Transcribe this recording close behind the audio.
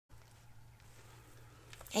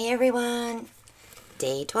Hey everyone,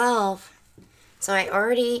 day 12. So I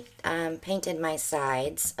already painted my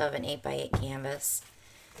sides of an 8x8 canvas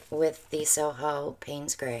with the Soho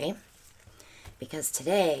Payne's Gray because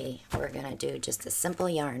today we're going to do just a simple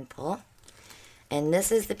yarn pull. And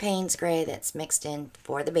this is the Payne's Gray that's mixed in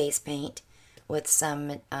for the base paint with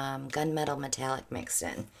some gunmetal metallic mixed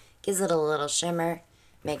in. Gives it a little shimmer,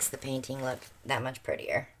 makes the painting look that much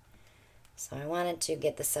prettier. So I wanted to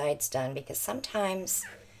get the sides done because sometimes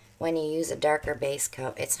when you use a darker base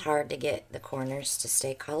coat, it's hard to get the corners to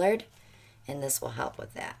stay colored, and this will help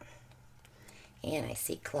with that. And I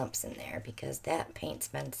see clumps in there because that paint's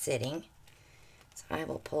been sitting. So I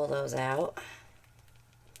will pull those out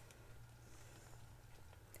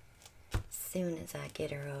as soon as I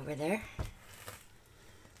get her over there.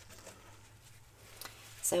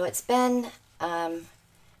 So it's been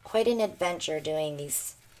quite an adventure doing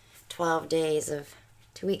these 12 days of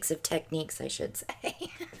 2 weeks of techniques, I should say.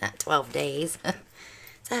 Not 12 days.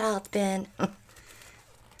 Is that all it's been? But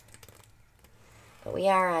we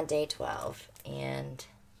are on day 12, and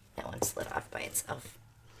that one slid off by itself.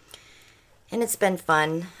 And it's been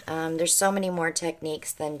fun. There's so many more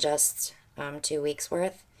techniques than just 2 weeks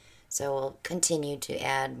worth, so we'll continue to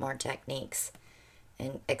add more techniques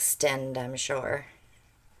and extend, I'm sure.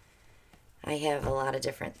 I have a lot of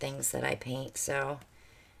different things that I paint, so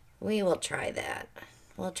we will try that.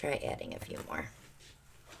 We'll try adding a few more.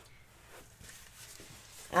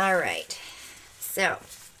 Alright, so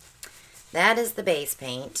that is the base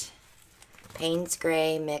paint. Payne's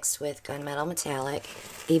Gray mixed with gunmetal metallic.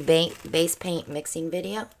 The base paint mixing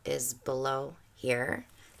video is below here.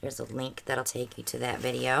 There's a link that'll take you to that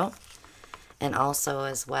video. And also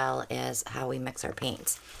as well as how we mix our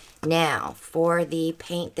paints. Now, for the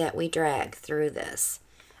paint that we drag through this,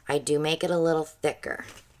 I do make it a little thicker.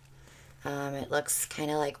 It looks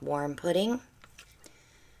kind of like warm pudding.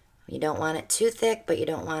 You don't want it too thick, but you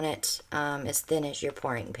don't want it as thin as you're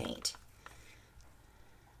pouring paint.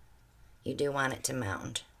 You do want it to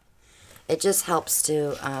mound. It just helps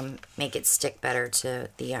to make it stick better to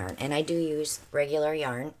the yarn. And I do use regular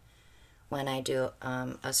yarn when I do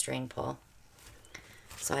a string pull.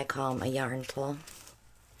 So I call them a yarn pull.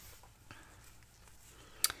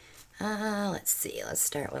 Let's see, let's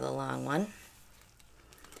start with a long one.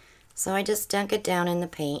 So I just dunk it down in the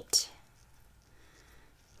paint.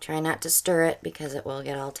 Try not to stir it because it will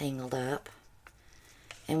get all tangled up.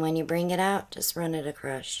 And when you bring it out, just run it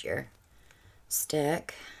across your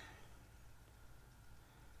stick.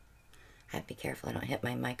 I have to be careful I don't hit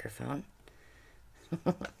my microphone.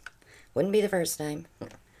 Wouldn't be the first time.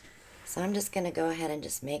 So I'm just going to go ahead and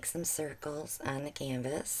just make some circles on the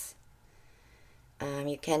canvas.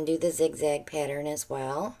 You can do the zigzag pattern as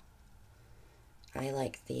well. I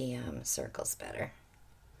like the circles better.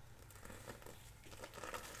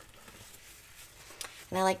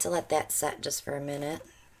 And I like to let that set just for a minute.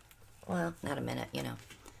 Well, not a minute,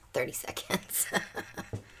 30 seconds.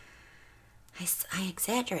 I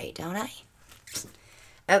exaggerate, don't I?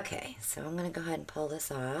 Okay, so I'm going to go ahead and pull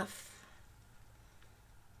this off.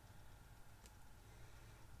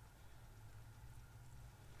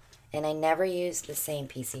 And I never use the same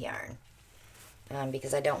piece of yarn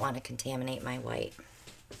because I don't want to contaminate my white.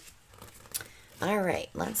 Alright,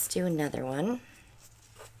 let's do another one.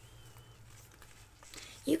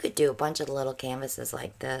 You could do a bunch of little canvases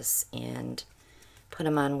like this and put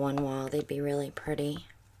them on one wall. They'd be really pretty.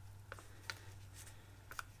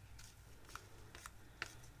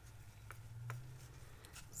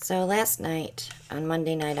 So last night, on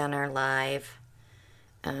Monday night on our live,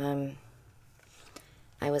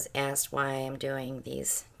 I was asked why I'm doing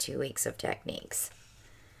these 2 weeks of techniques.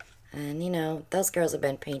 And those girls have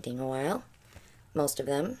been painting a while, most of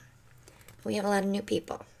them. We have a lot of new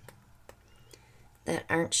people that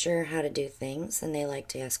aren't sure how to do things and they like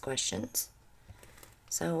to ask questions.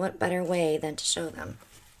 So what better way than to show them?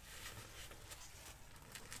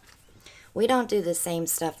 We don't do the same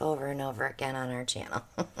stuff over and over again on our channel.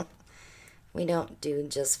 We don't do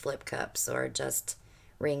just flip cups or just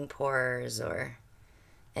ring pours or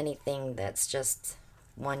anything that's just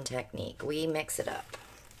one technique. We mix it up.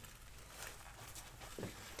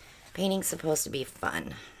 Painting's supposed to be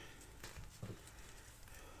fun.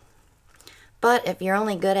 But if you're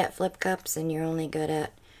only good at flip cups and you're only good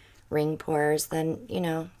at ring pours, then,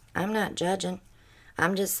 I'm not judging.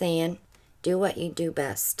 I'm just saying, do what you do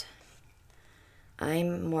best.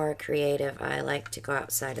 I'm more creative. I like to go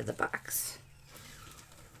outside of the box.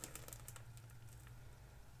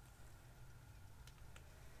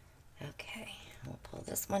 Okay, we'll pull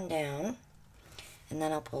this one down, and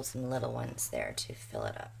then I'll pull some little ones there to fill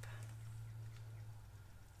it up.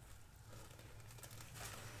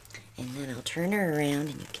 And then I'll turn her around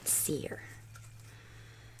and you can see her.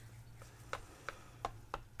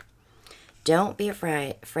 Don't be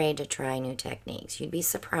afraid to try new techniques. You'd be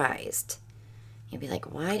surprised. You'd be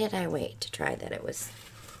like, why did I wait to try that? It was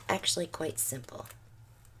actually quite simple.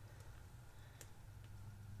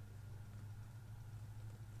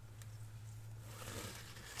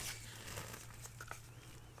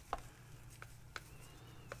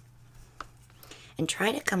 And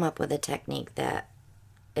try to come up with a technique that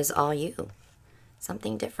is all you.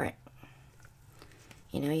 Something different.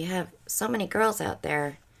 You know, you have so many girls out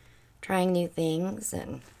there trying new things,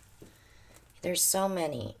 and there's so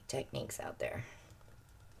many techniques out there.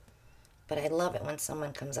 But I love it when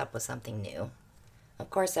someone comes up with something new. Of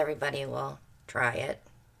course, everybody will try it,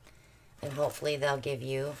 and hopefully they'll give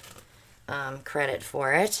you credit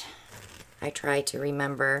for it. I try to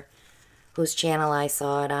remember whose channel I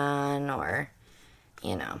saw it on, or,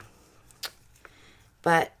 you know.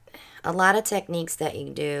 But a lot of techniques that you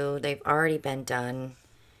do, they've already been done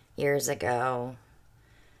years ago.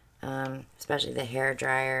 Especially the hair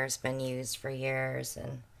dryer has been used for years,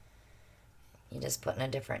 and you're just putting a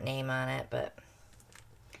different name on it. But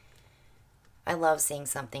I love seeing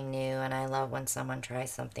something new, and I love when someone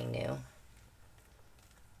tries something new.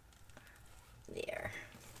 There.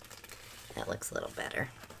 That looks a little better.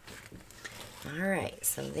 Alright,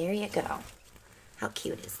 so there you go. How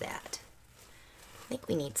cute is that? I think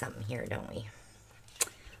we need something here, don't we?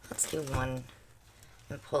 Let's do one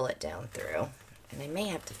and pull it down through. And I may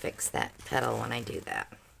have to fix that petal when I do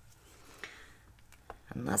that.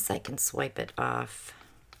 Unless I can swipe it off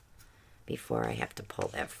before I have to pull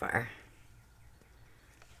that far.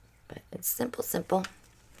 But it's simple, simple.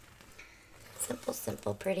 Simple,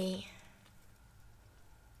 simple, pretty.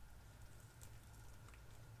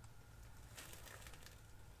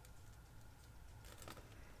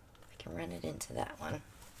 I can run it into that one.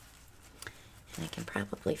 And I can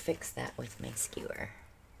probably fix that with my skewer.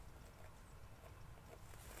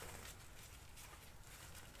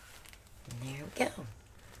 And there we go.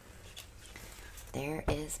 There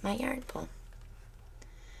is my yarn pull.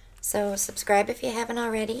 So subscribe if you haven't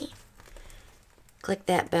already. Click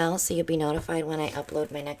that bell so you'll be notified when I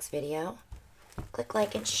upload my next video. Click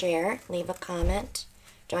like and share. Leave a comment.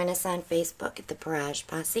 Join us on Facebook at the Barrage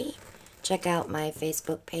Posse. Check out my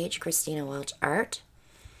Facebook page, Christina Welch Art.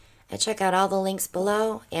 And check out all the links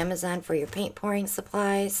below. Amazon for your paint pouring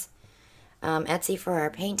supplies. Etsy for our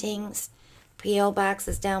paintings. P.O. box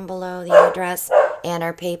is down below, the address, and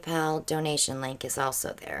our PayPal donation link is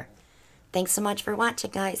also there. Thanks so much for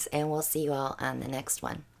watching, guys, and we'll see you all on the next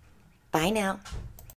one. Bye now.